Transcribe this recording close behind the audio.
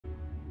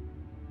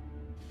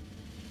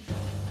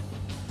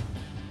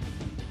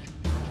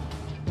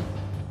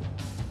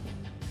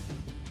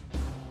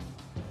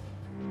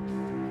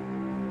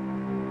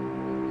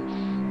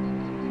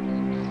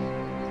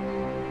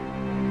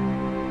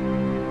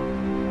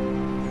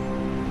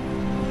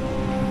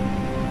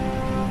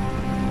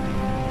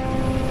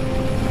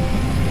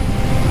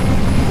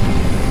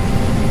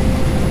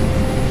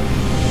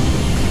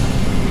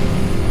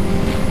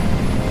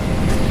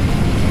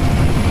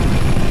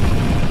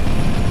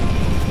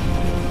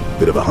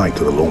Bit of a hike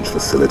to the launch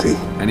facility.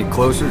 Any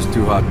closer is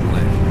too hot to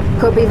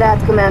land. Copy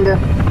that, Commander.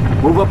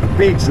 Move up the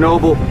beach,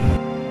 Noble.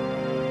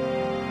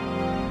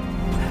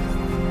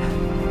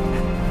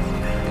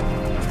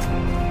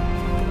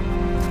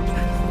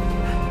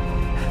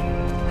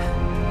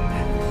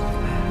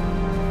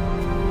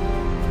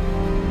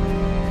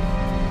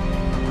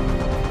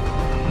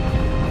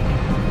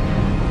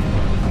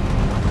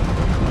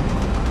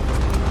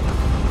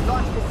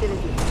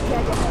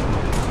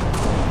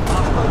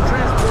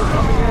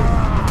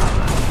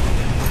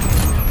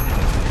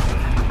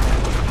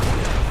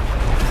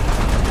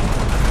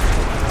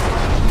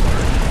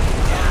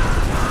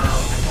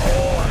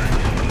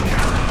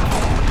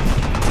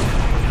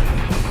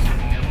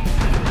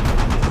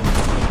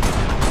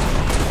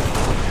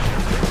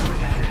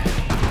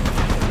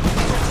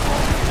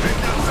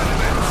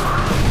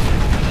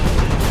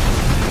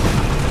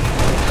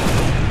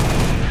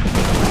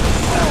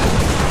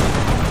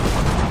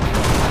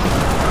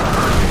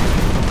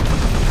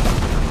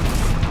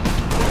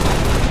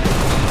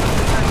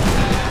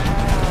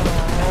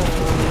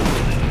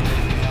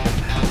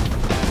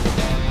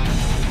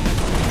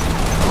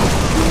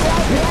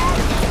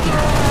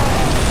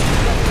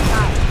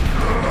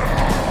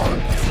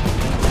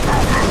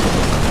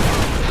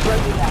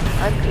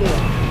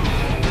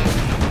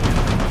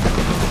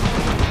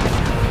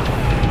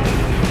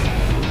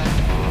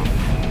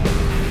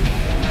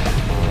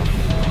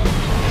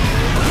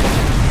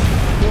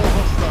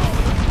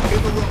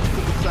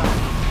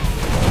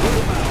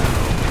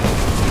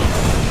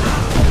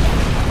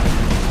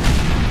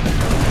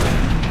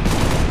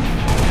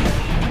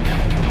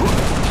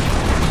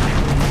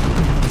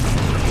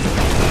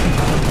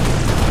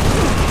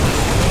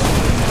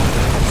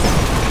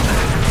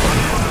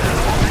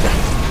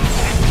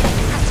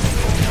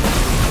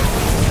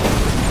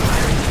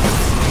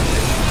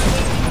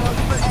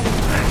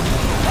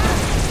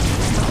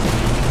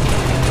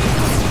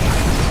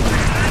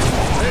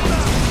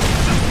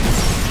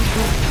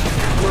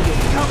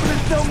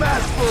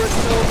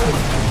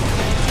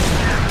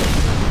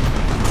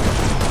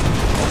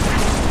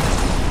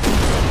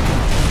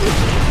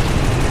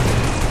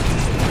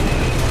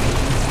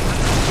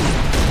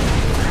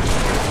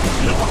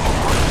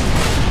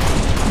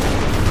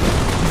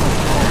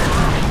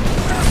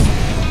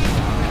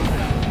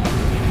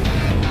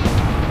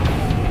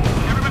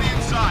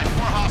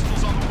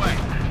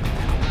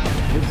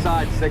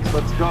 Six,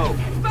 let's go.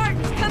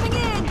 Spartans coming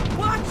in!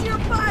 Watch your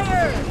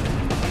fire!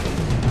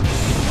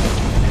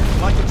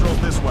 Flight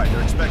control's this way.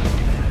 They're expecting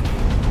you.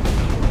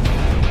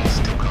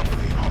 Still can't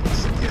believe all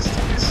this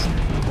yesterday.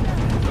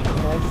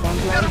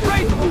 Got a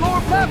raid from the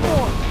lower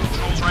platform!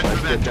 Control's right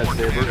through that Get that door,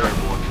 saber Commander.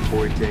 airborne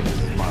before he changes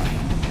his mind.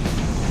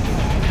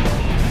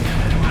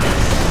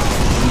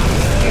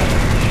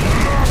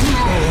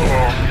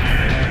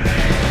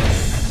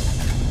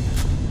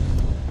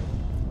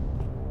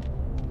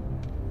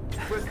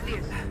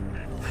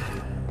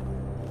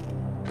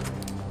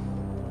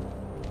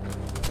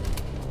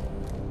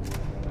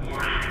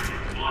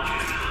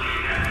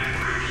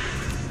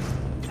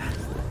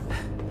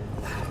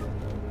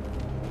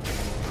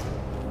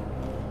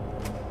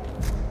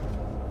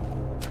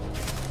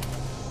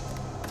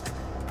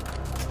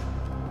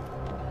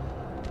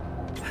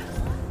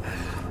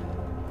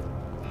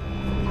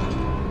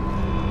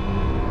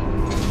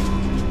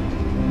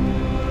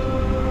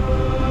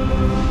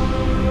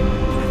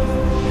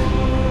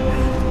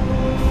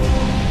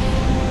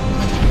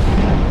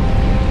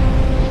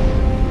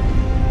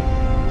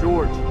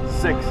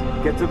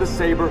 Get to the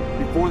Saber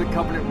before the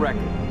Covenant wreck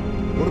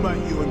it. What about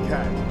you and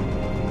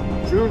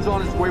Cat? June's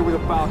on his way with a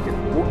Falcon.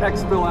 We'll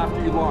exfil after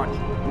you launch.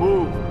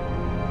 Move.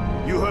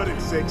 You heard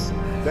it, Six.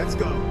 Let's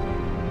go.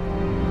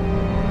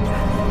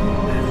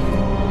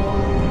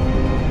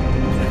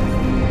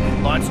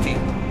 Launch team.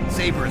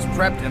 Saber is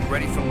prepped and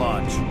ready for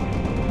launch.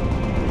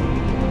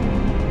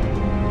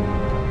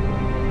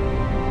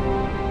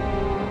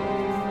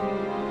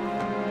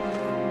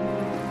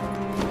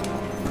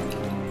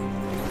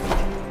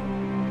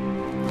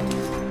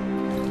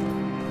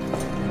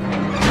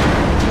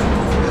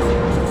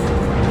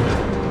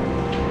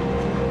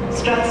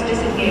 Struts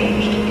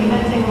disengaged.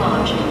 Commencing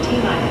launch in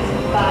T-minus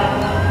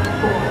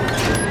 5, 4,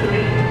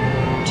 3,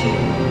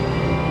 2.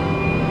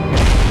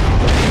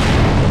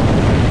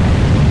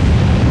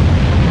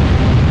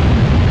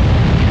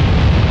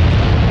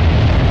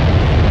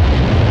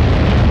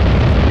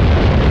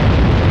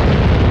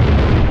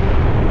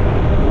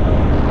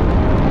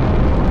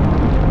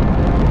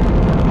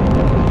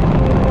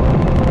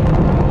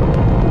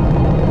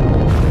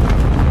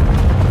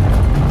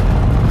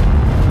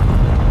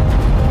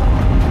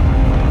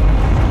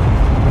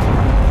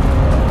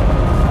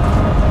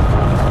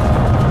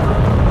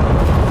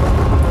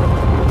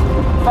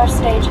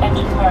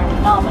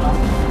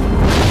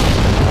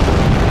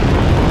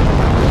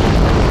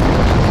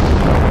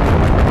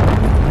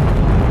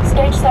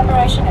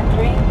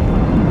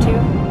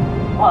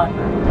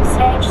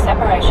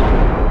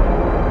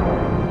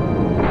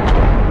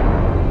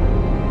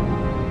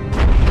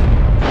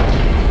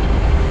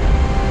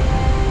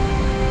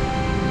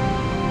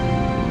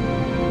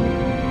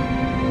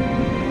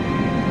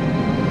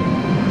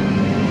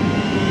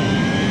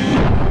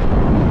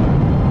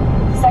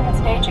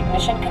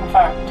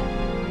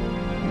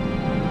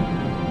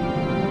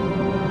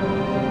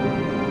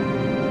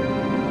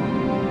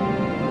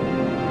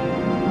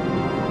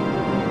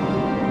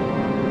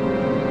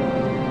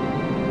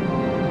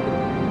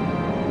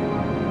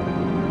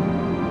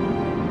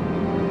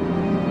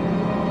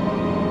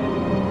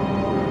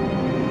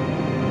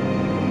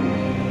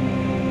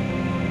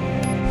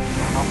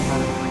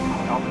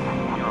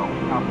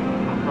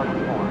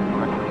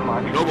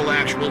 Noble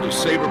Actual to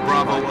Sabre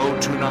Bravo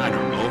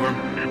 029er, over.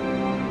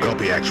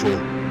 Copy, Actual.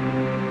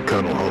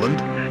 Colonel Holland?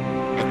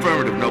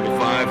 Affirmative, Noble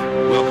 5.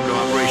 Welcome to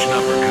Operation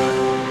Uppercut.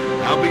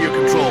 I'll be your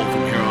control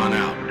from here on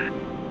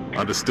out.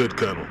 Understood,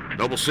 Colonel.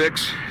 Noble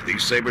 6,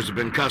 these Sabres have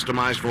been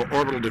customized for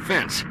orbital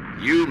defense.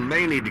 You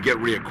may need to get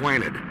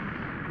reacquainted.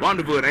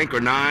 Rendezvous at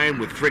Anchor 9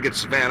 with Frigate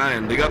Savannah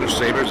and the other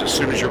Sabres as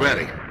soon as you're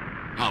ready.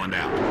 Holland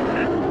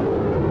out.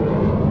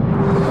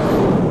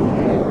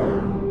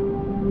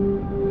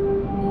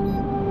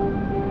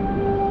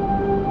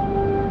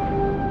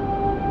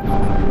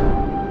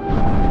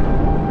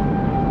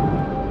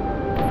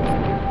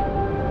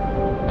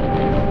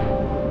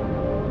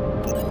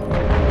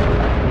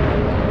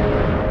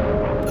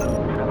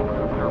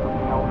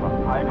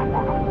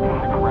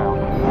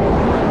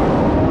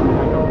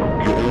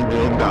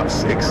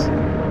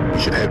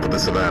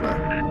 Savannah.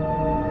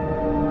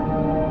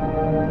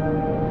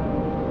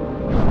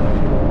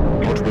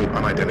 Multiple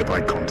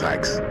unidentified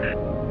contacts.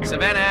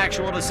 Savannah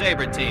Actual to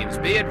Sabre teams.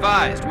 Be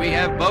advised, we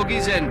have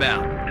bogies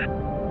inbound.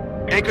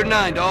 Anchor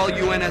 9 to all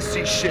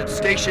UNSC ships.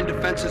 Station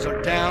defenses are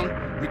down.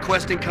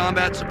 Requesting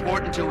combat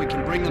support until we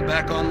can bring them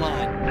back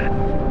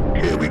online.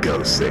 Here we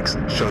go, 6.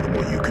 Show them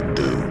what you can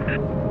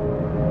do.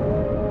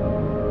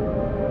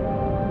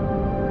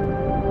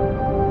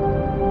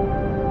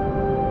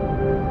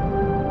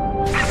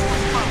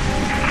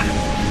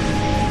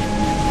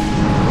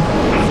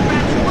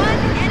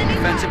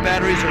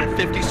 Batteries are at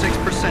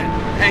 56%.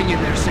 Hang in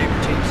there,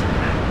 Sabre teams.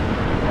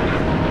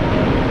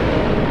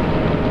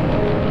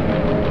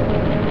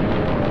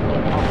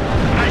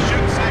 Nice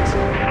shoot, 6.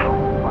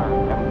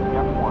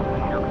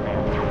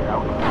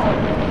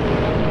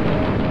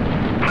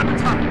 At the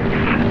top.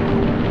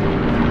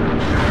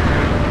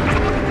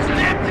 Someone get this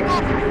damn thing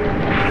off of me!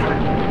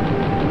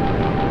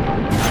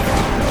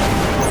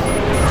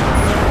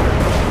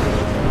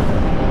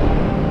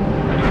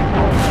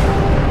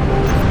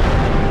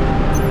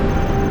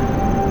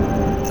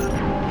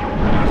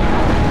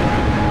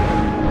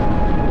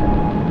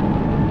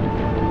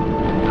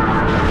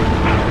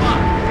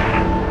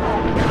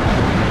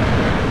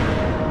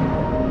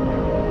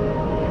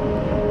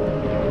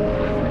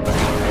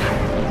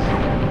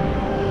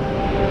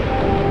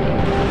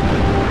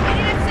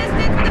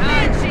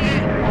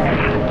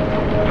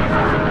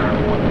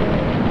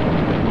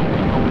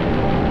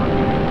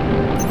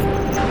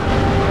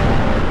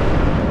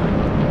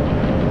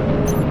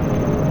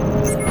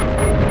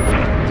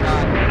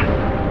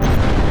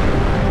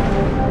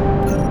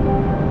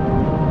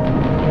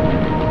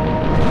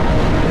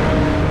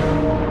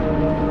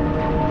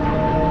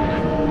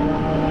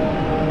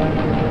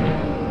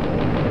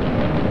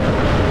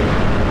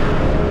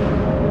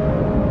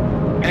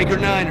 Anchor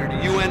 9er to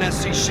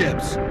UNSC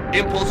ships.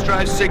 Impulse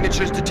drive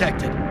signatures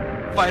detected.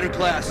 Fighter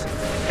class.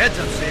 Heads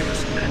up, Sabres.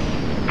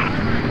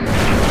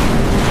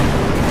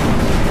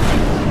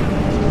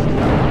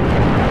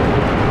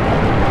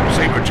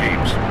 Sabre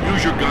teams,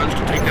 use your guns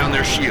to take down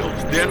their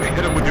shields, then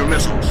hit them with your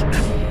missiles.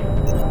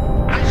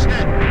 Nice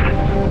hit.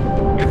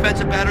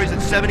 Defensive batteries at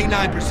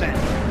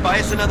 79%. Buy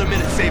us another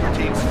minute, Sabre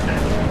teams.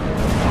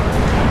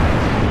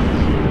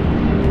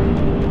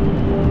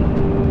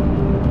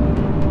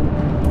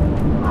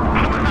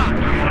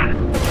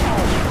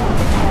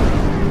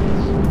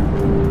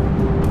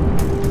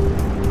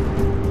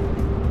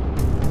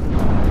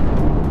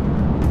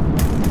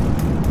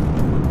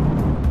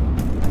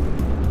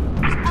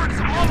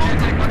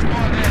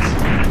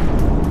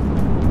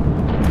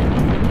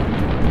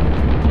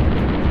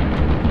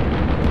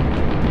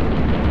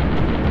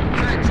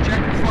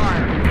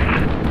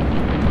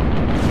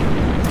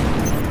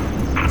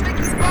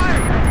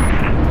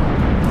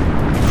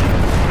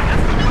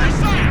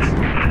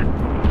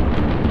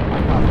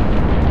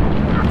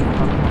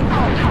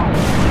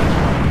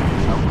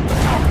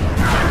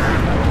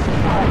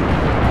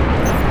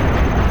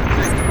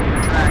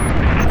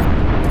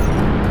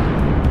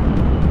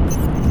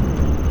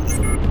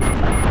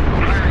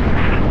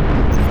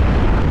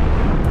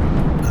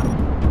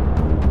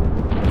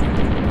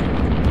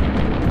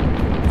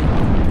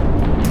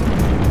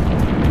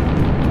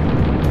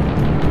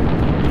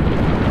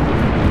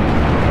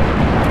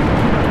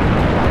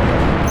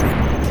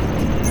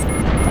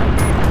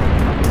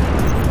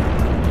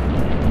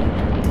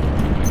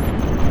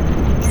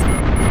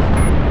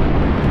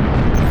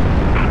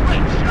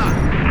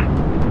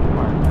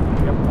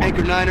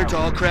 Niner to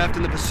all craft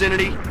in the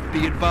vicinity.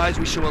 Be advised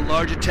we show a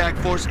large attack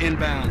force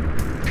inbound.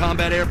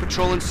 Combat Air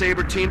Patrol and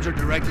Sabre teams are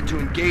directed to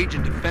engage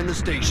and defend the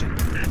station.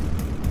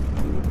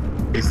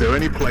 Is there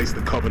any place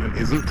the Covenant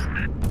isn't?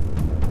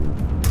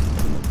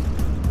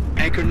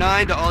 Anchor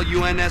 9 to all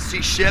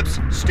UNSC ships.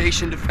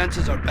 Station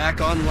defenses are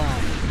back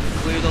online.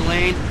 Clear the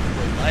lane,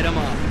 we'll light them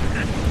up.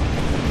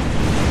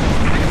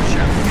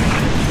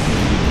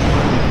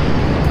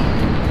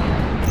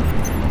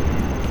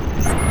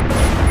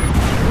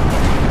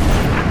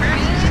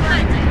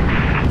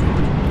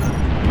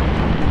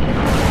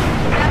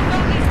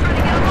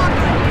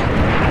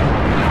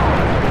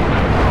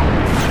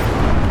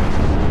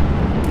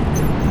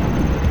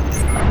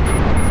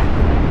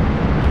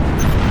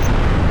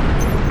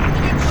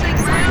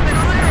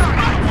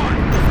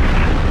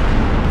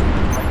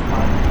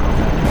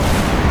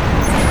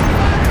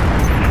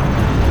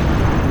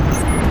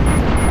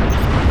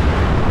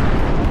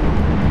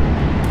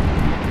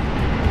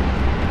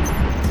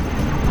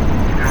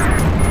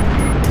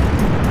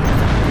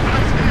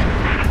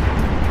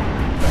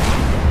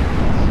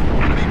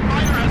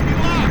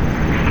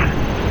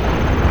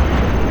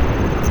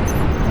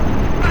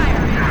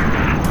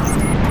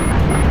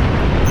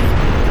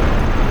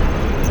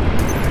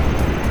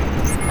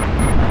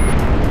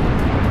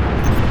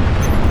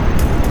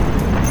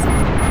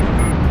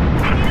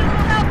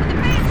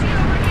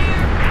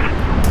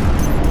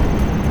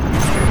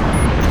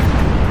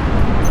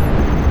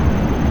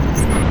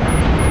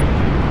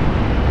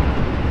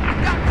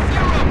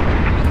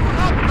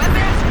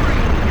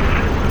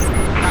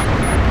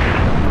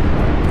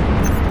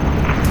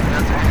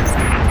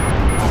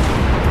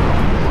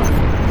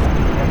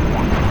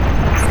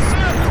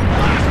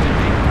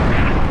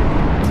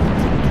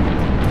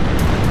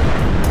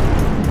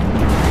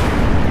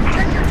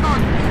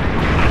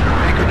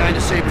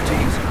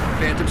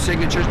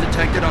 signatures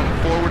detected on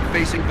a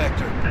forward-facing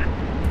vector.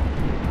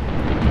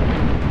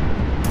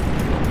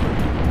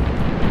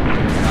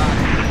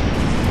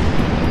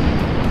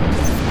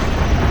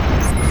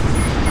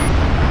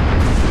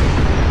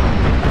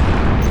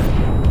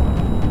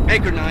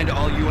 Anchor 9 to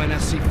all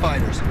UNSC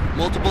fighters.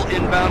 Multiple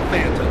inbound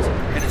Phantoms,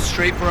 headed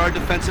straight for our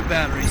defensive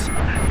batteries.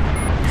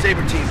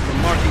 Saber teams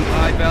from marking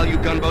high-value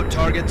gunboat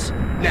targets,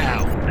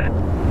 now.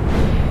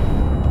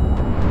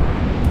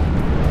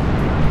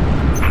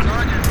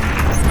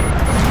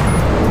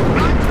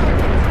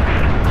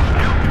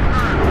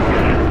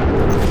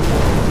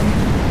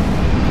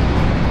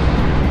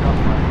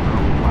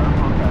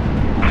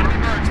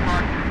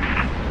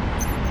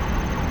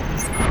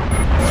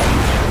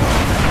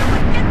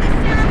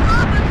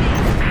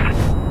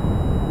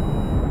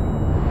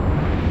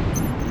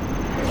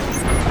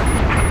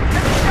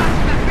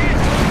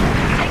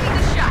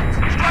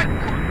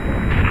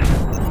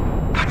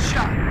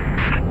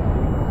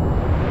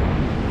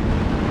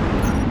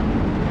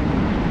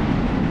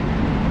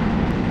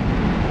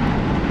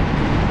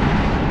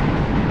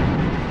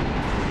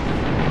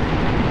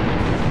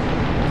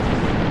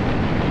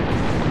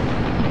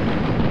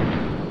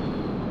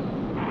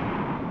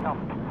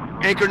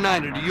 Anchor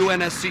 9er to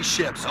UNSC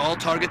ships, all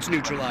targets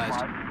neutralized.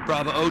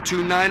 Bravo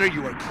 029er,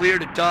 you are clear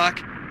to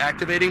dock.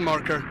 Activating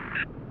marker.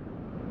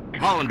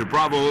 Holland to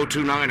Bravo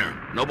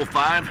 029er. Noble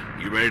 5,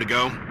 you ready to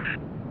go?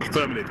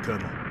 Affirmative,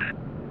 Colonel.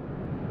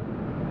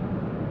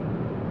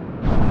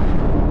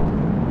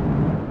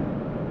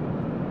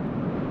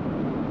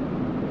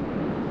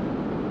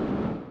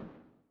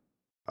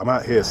 I'm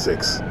out here,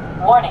 6.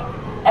 Warning.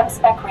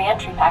 M-Spec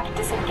re-entry pack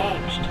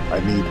disengaged. I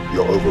need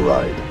your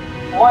override.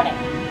 Warning.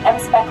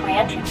 M-Spec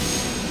re-entry.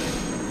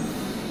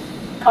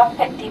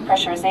 Cockpit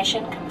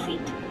depressurization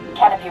complete.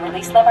 Canopy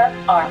release lever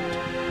armed.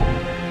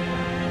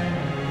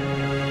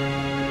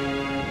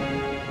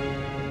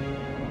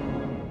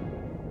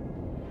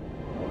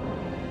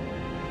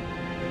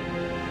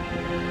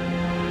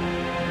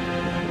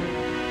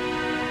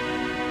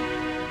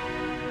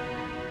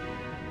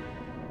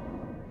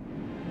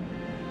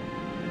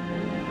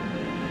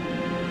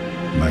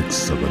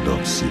 Max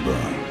Sabadov Siba.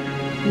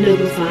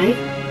 Noble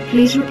 5,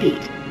 please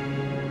repeat.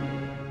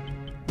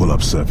 Pull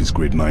up surface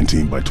grid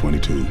 19 by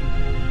 22.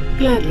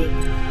 Gladly.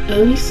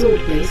 Only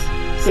Sword Base,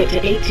 Sector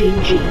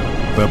 18G.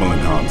 Thermal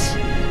enhance.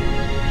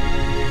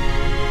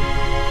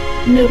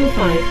 Noble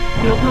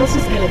 5, your pulse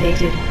is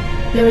elevated.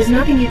 There is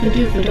nothing you can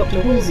do for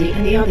Dr. Halsey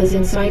and the others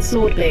inside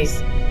Sword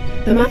Base.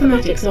 The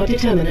mathematics are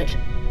determinate.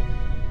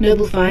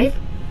 Noble 5?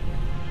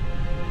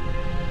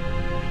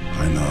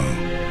 I know.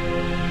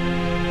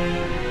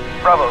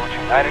 Bravo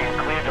 29er,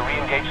 you're cleared to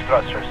re-engage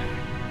thrusters.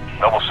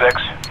 Noble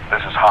 6,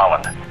 this is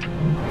Holland.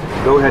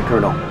 Go ahead,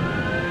 Colonel.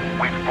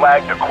 We've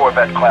flagged a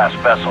Corvette-class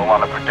vessel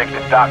on a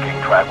predicted docking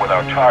track with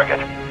our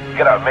target.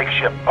 Get our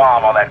makeshift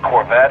bomb on that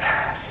Corvette,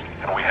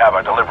 and we have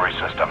our delivery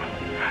system.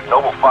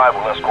 Noble 5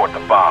 will escort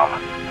the bomb.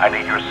 I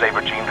need your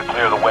Saber team to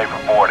clear the way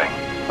for boarding.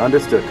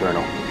 Understood,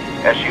 Colonel.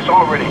 As she's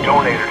already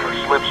donated her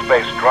slip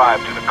space drive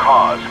to the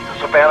cause,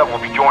 Savannah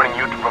will be joining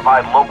you to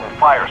provide local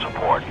fire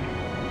support.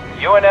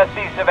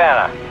 UNSC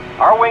Savannah.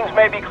 Our wings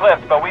may be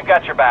clipped, but we've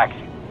got your back.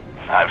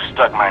 I've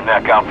stuck my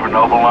neck out for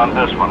Noble on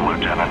this one,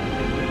 Lieutenant.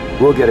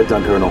 We'll get it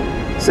done, Colonel.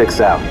 6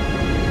 out.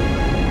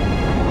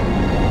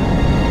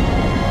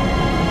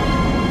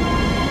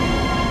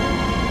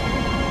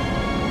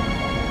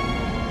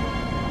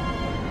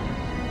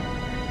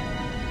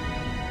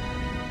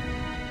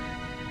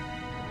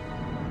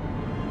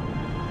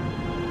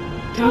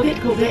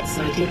 Target Corvette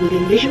sighted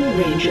within visual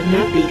range of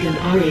nav beacon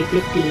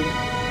RA-15.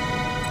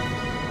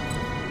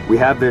 We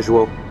have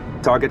visual.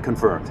 Target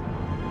confirmed.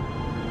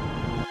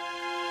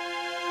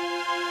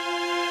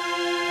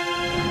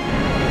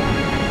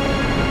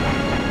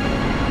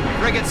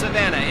 Frigate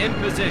Savannah in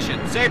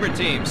position. Saber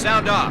team,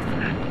 sound off.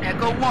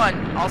 Echo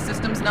 1, all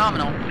systems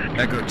nominal.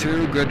 Echo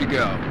 2, good to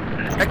go.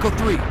 Echo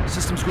 3,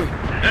 systems green.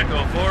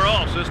 Echo 4,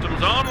 all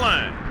systems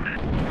online.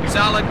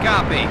 Solid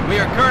copy. We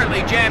are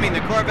currently jamming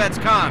the Corvette's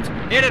comms.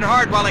 Hit it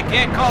hard while it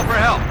can't call for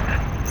help.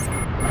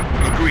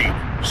 Agreed.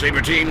 Saber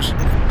teams,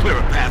 clear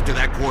a path to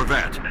that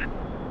Corvette.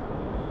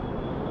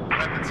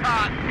 It's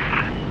hot.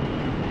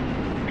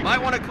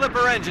 Might want to clip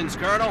her engines,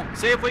 Colonel.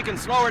 See if we can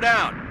slow her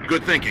down.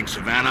 Good thinking,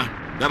 Savannah.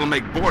 That'll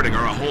make boarding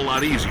her a whole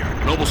lot easier.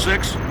 Noble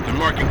 6, I'm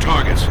marking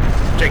targets.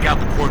 Take out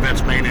the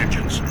Corvette's main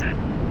engines.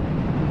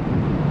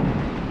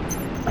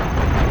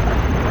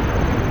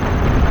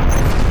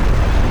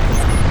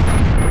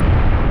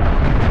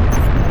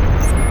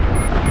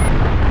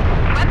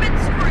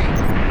 Weapons free.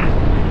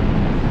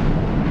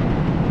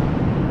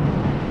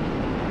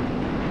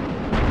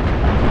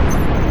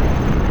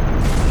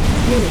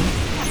 Warning.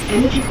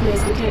 Energy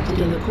flares detected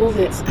in the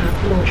Corvette's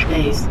aft launch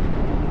bays.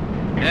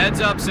 Heads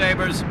up,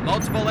 Sabres.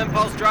 Multiple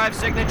impulse drive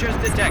signatures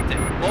detected.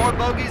 More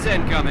bogies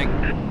incoming.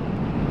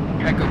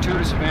 Echo 2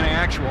 to Savannah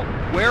Actual.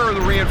 Where are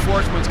the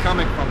reinforcements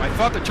coming from? I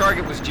thought the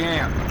target was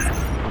jammed.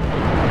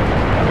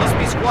 Must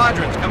be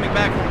squadrons coming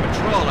back from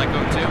patrol,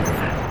 Echo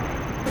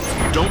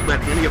 2. Don't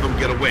let any of them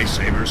get away,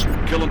 Sabers.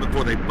 Kill them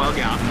before they bug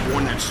out and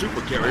warn that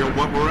supercarrier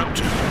what we're up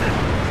to.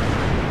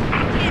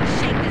 I can't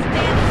shake this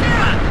damn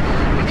shot!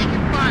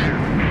 Taking fire!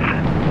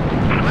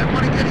 I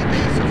want to get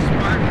evasive,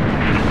 Smart.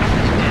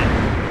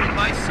 In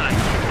my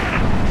sight.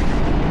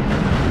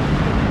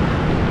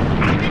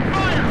 Taking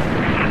fire!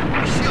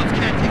 Our shields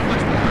can't take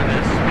much more of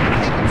this.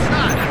 Taking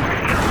shots.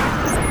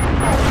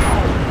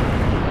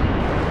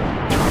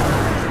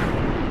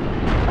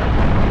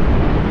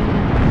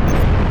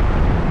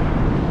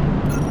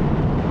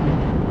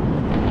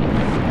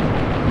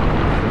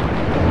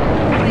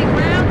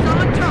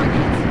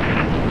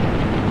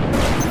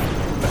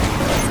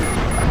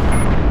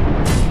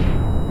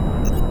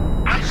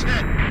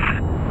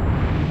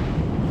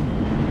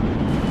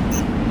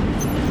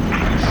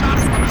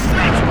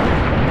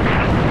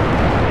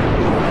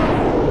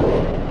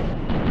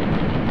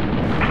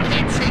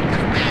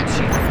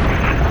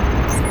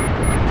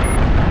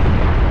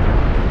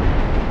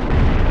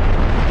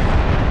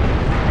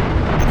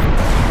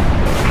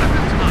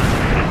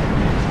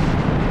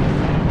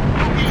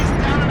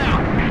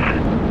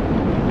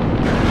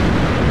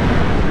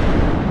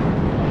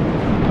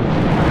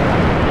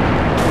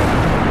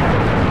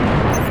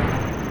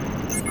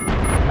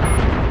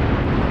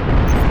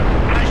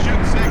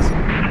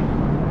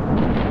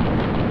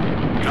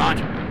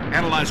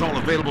 All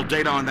available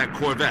data on that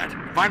Corvette.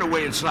 Find a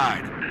way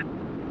inside.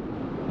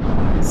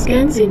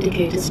 Scans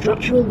indicate a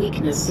structural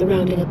weakness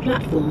surrounding a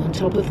platform on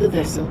top of the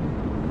vessel.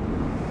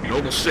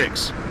 Noble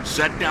 6,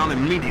 set down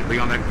immediately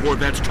on that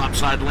Corvette's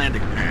topside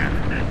landing pad.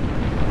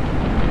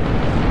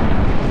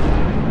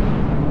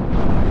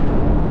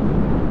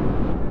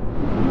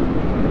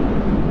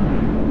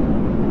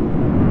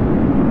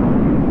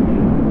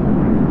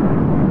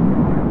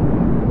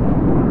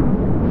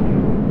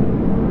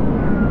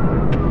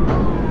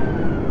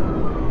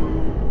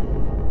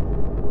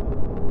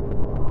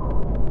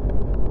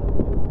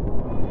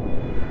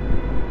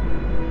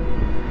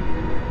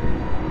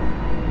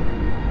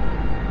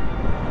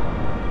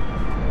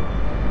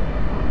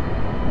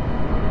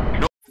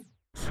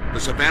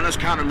 Savannah's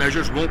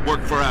countermeasures won't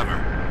work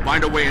forever.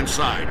 Find a way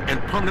inside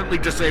and permanently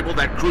disable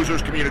that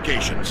cruiser's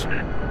communications.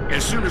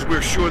 As soon as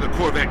we're sure the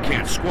Corvette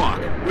can't squawk,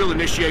 we'll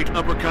initiate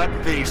Uppercut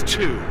Phase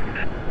 2.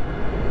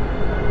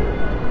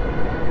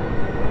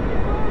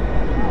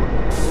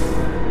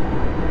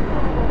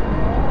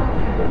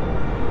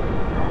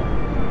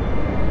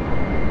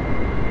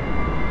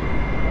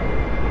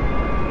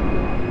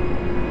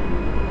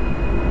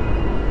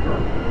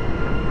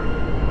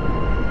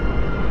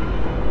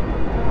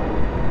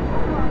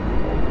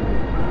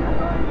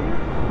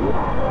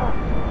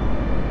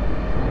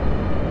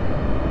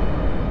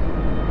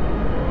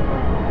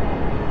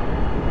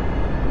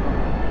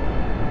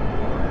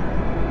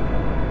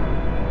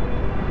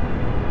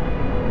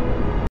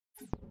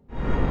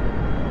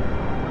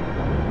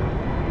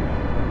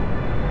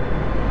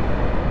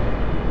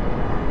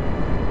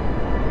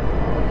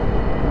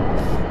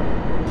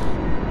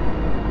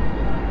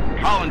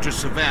 To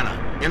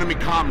Savannah. Enemy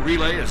comm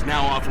relay is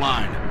now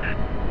offline.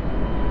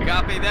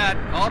 Copy that.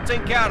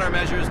 Halting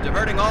countermeasures,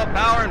 diverting all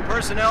power and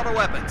personnel to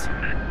weapons.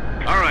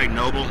 All right,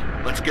 Noble.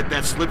 Let's get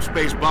that slip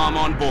space bomb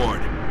on board.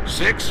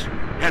 6,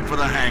 head for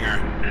the hangar.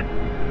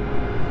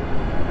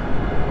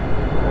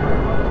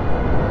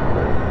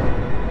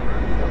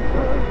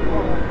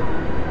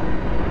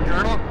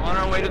 Colonel, on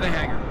our way to the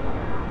hangar.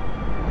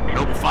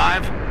 Noble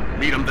 5,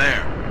 meet him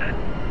there.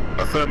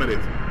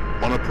 Affirmative.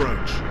 On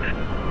approach.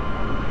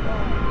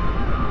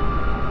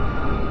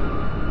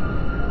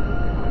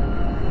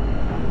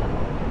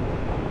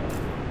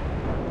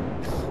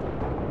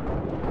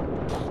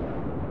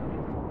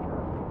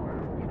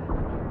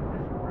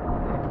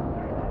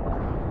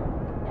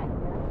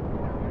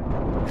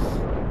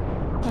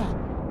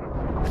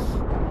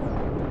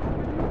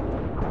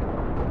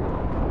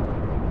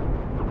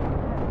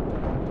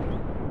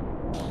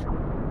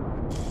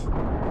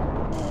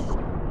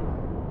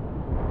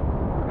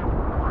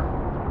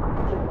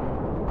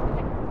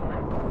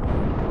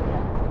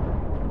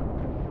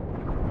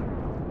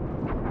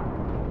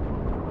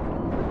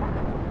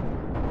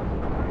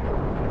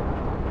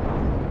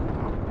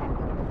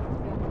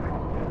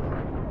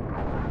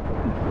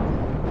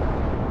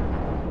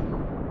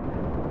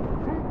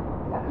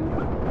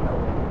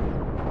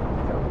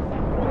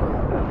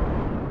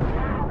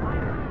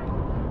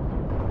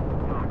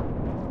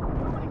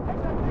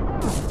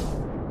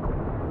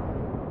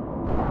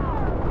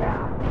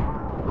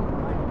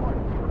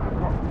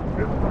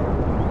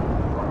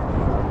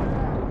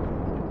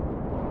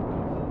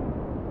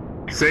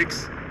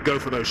 Six, go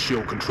for those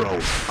shield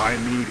controls. I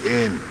need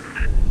in.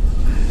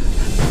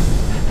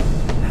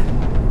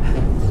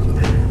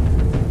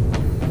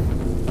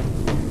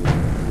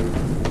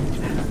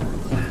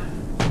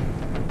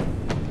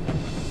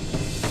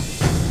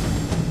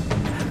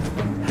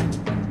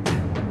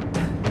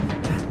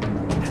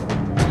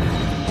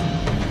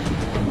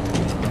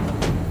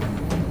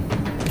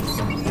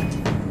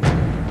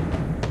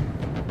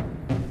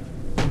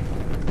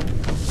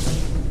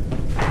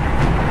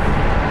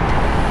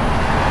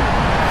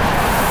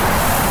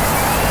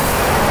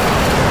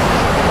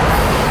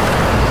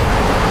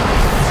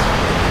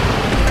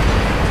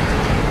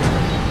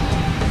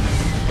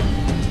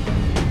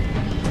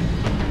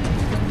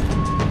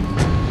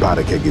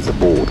 powder keg is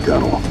aboard,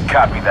 Colonel.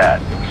 Copy that.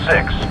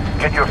 6,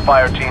 get your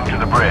fire team to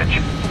the bridge.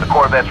 The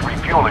Corvette's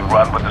refueling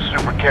run with the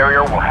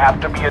supercarrier will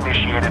have to be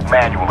initiated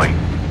manually.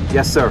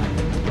 Yes, sir.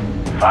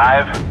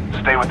 5,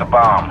 stay with the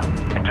bomb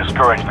and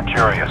discourage the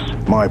curious.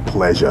 My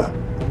pleasure.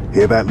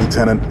 Hear that,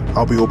 Lieutenant?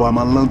 I'll be all by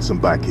my lonesome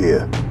back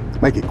here.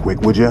 Make it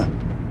quick, would ya?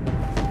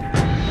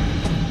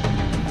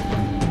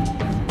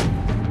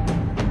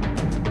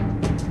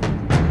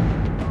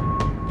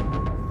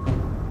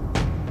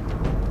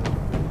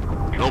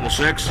 Noble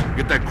 6,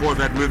 get that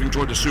Corvette moving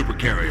toward the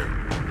supercarrier.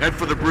 Head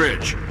for the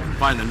bridge.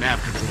 Find the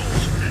nav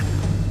controls.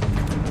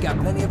 Got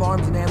plenty of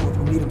arms and ammo if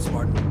we need them,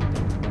 Spartan.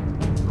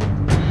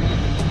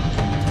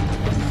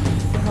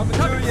 Coming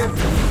to you.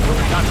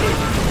 Copy.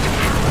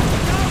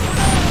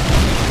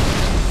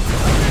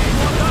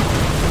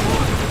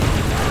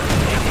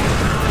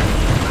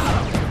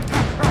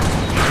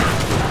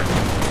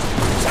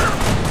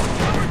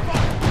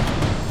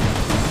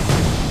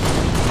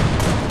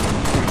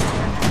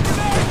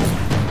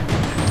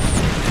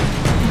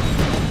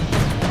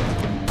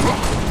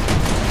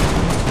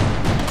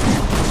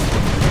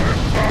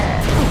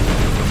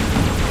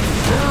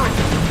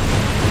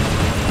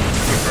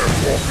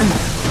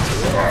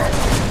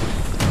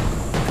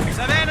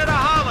 Savannah to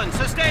Holland,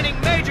 sustaining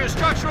major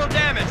structural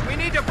damage. We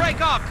need to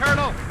break off,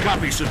 Colonel.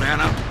 Copy,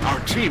 Savannah. Our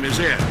team is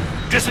in.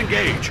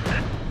 Disengage.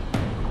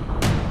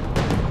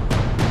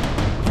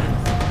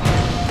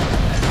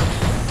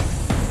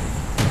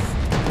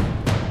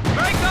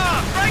 Break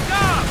off! Break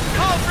off!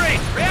 Palfrey,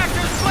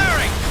 reactor's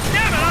flaring!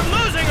 Damn it, I'm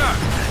losing her!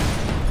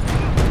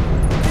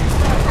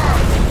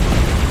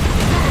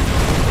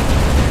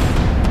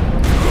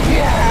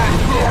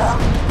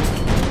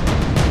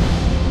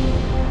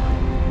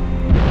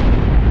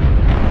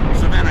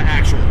 Savannah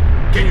Actual,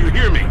 can you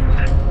hear me?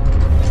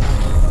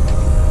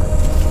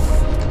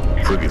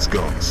 Frigate's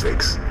gone,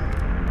 6.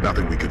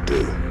 Nothing we could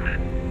do.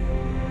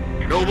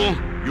 Noble,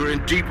 you're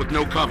in deep with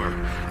no cover.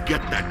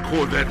 Get that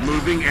Corvette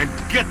moving and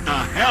get the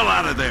hell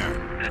out of there!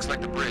 Looks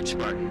like the bridge,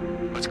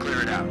 Spartan. Let's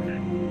clear it out.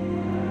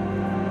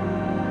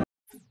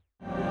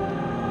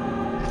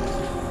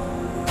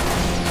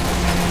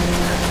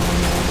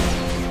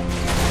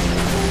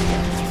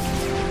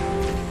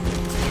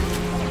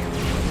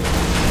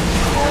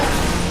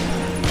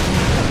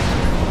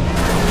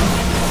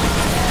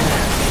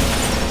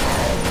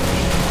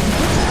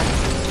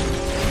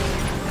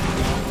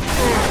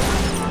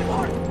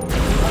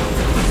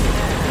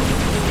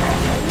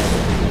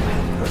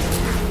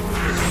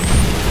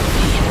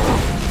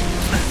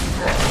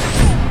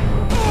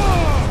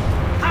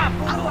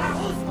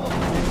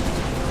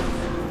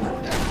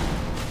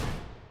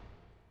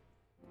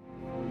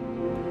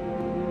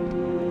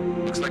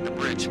 Looks like the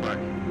bridge,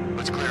 Spartan.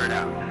 Let's clear it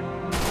out.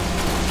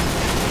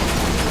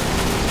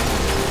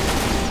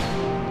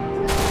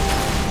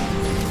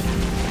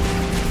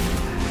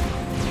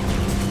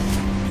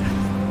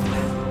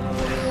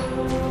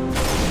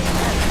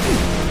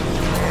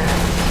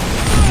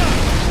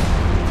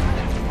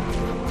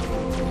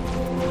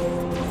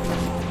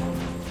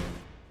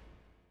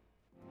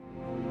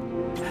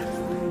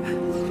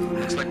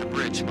 Looks like the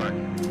bridge,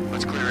 Spartan.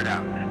 Let's clear it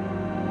out.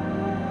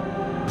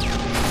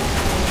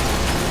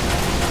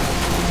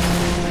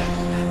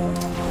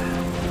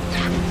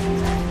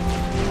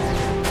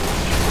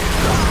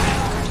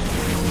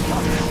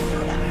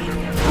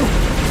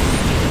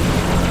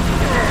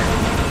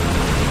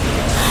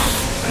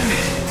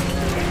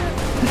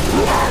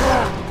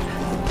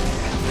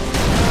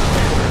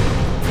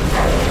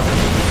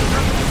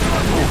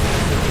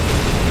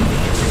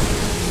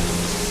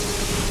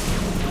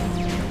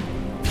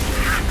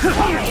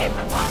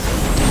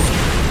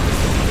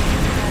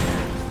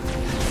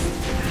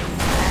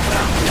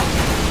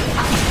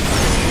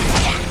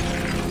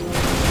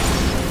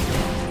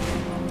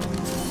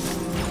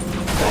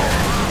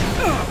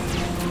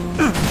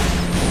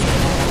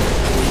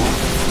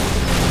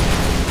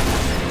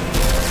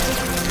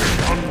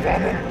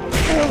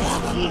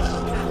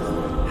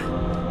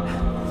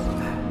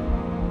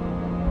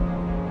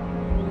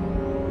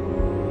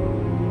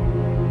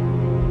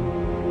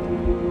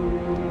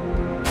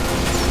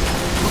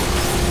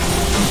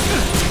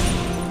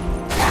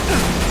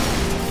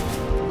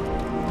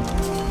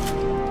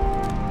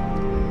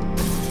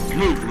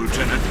 Move,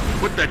 Lieutenant.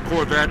 Put that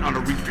Corvette on a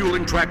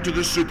refueling track to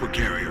the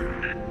supercarrier.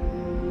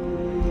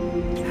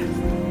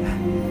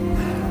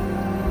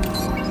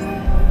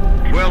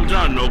 Well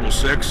done, Noble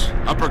 6.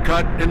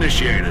 Uppercut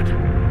initiated.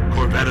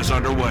 Corvette is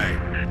underway.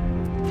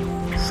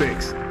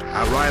 6,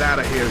 our ride out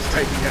of here is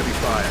taking heavy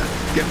fire.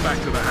 Get back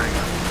to the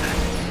hangar.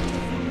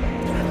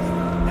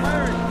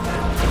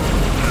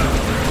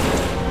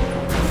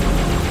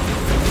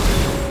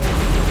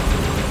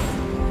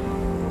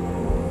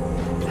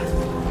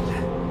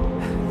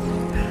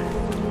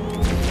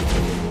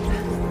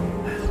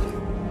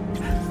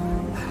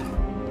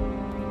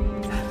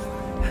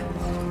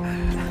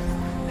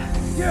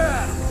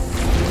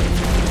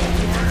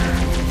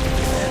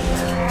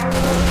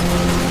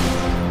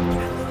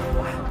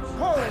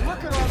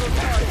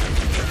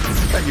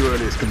 At your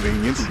earliest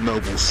convenience,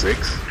 Noble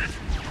 6.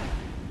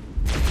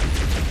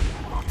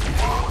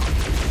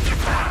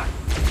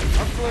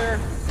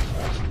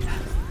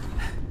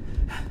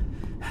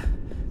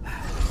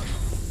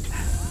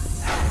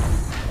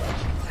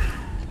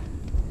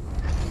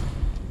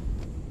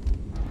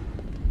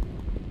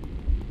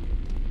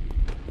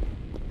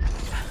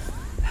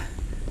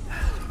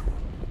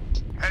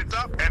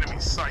 Heads up, enemy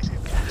sighted.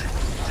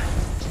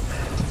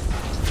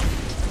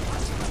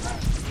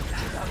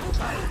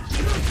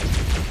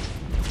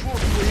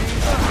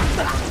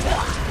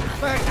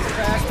 Back, you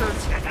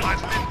bastards! I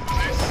live for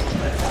this.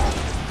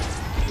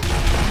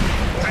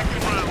 Take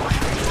him around.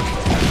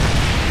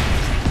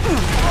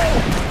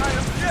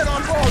 Get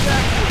on board,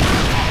 Jack!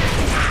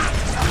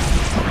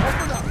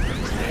 Open up!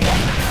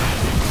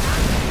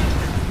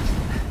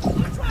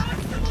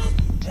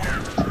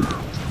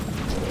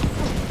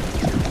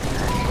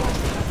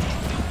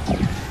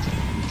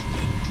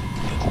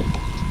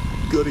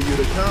 Good of you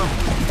to come.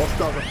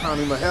 Hostiles are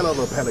pounding the hell out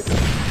of the Pelican.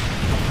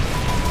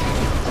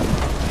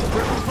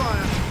 Gripping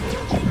fire.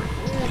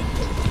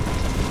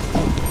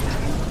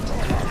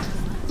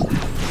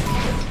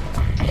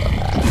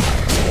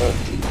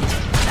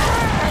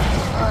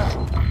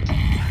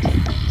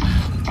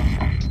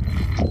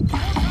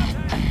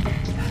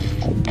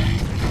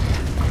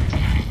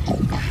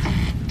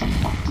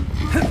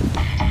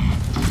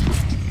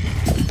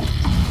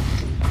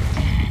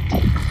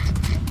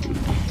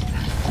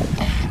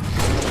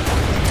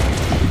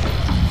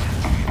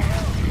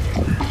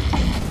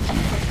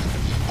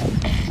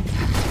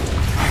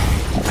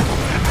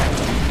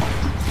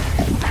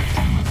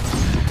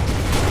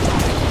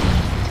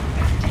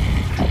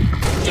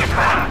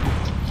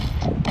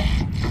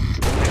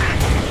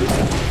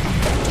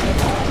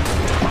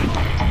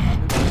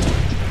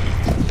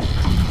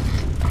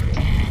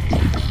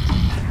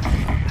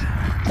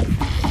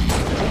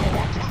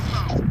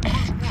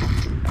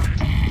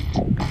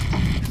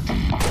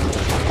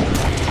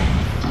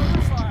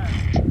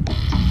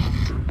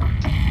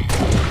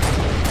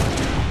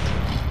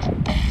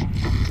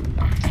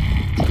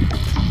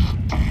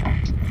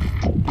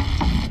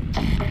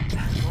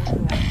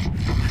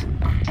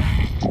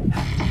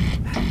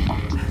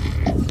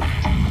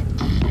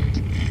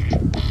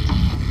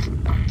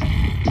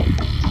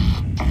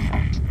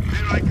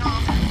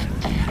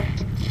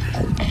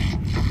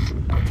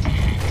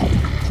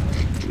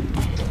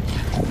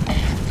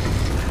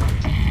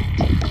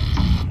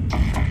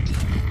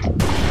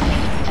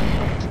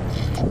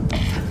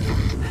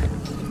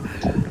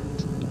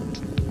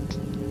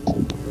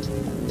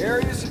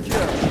 Area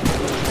secure.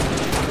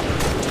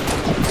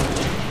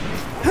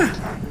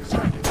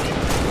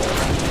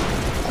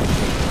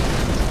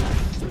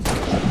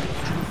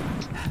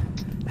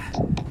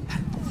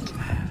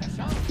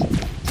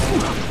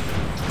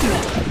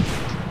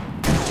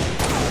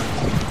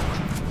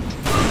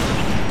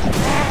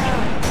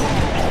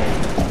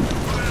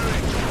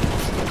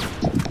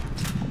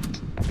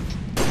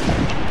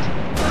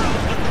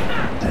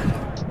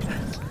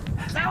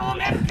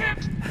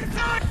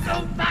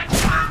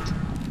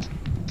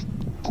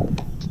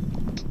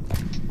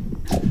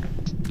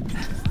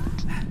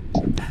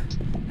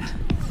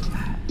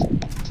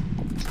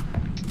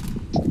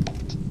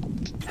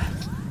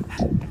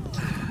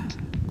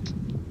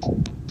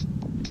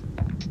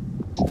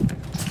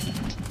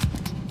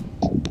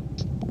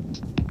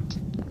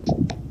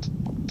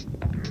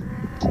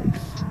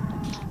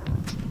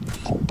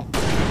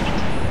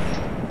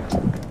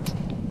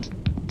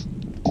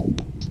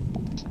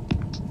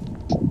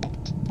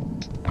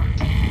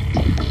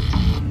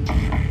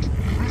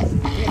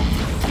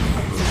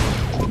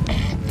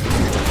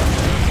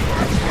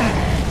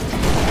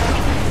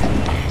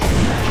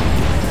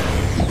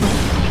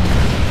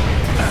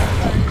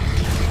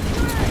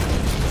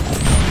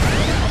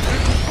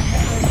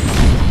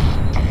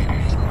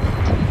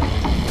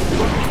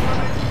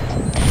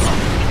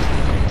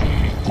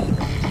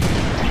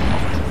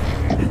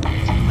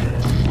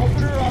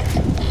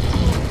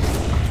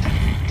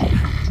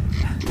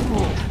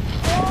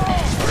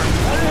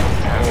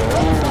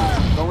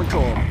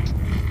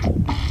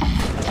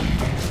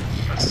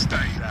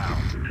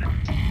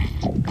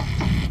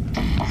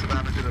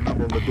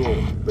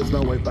 There's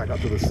no way back up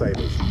to the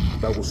Sabres.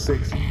 Level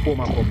 6, form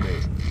up on me.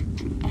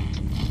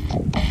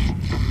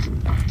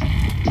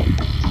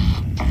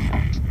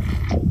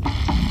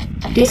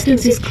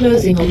 Distance is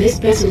closing on this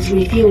vessel's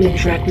refueling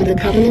track with the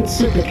Covenant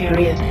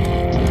supercarrier.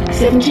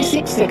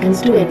 76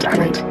 seconds to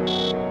endpoint.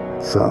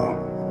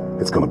 So,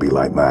 it's gonna be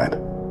like mad.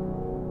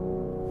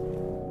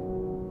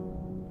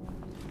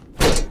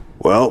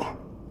 Well,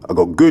 I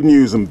got good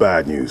news and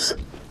bad news.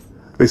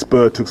 This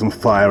bird took some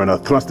fire and her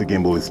thruster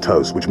gimbal is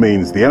toast, which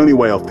means the only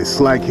way off this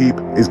slag heap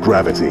is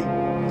gravity.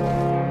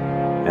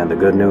 And the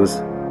good news?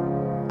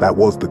 That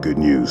was the good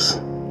news.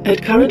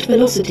 At current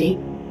velocity,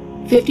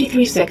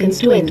 53 seconds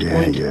to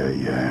endpoint.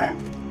 Yeah.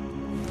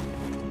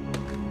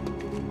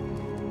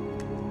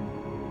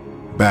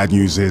 Bad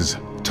news is,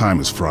 time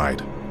is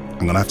fried.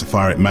 I'm gonna have to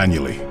fire it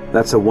manually.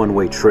 That's a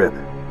one-way trip.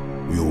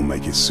 We all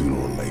make it sooner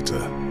or later.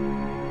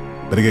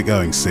 Better get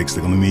going, Six.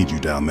 They're gonna need you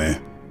down there.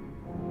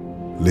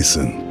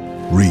 Listen.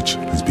 Reach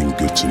has been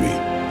good to me.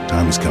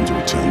 Time has come to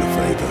return the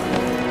favor.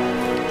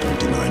 Don't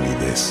deny me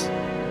this.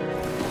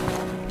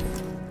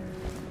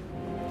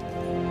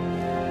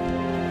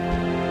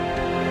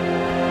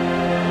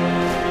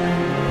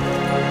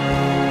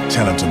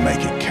 Tell him to make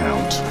it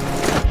count.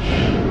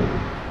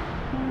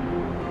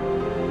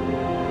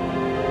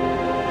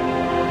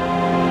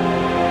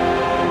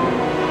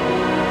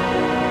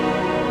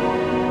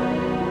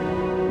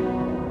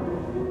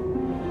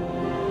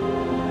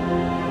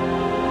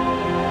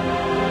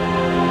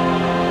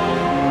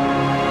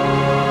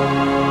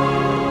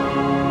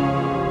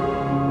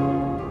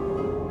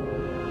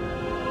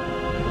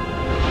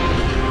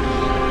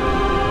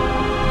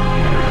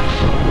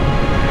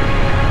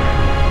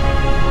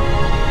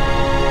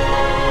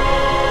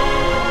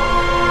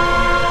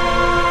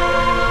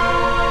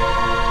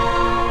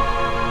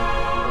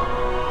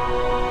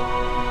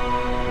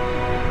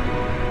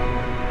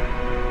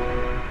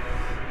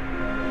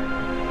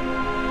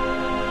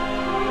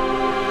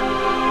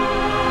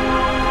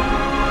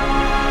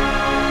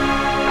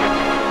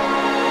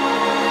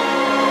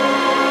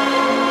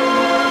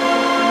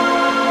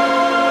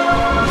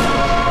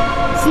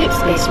 Slip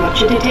space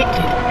rupture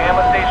detected.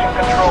 Gamma station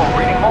control,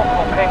 reading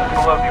multiple pings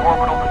below the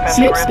orbital defense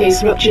Slip grid.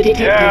 space rupture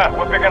detected. Yeah,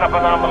 we're picking up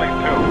anomalies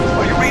too.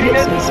 Are you reading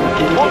it?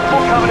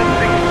 Multiple Covenant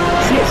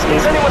signatures. Slip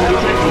space Is anyone rupture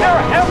listening? detected.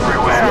 They're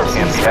everywhere.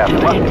 Slip space Yeah, rupture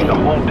must be the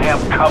detected. whole damn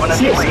Covenant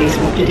Slip fleet. space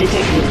rupture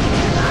detected.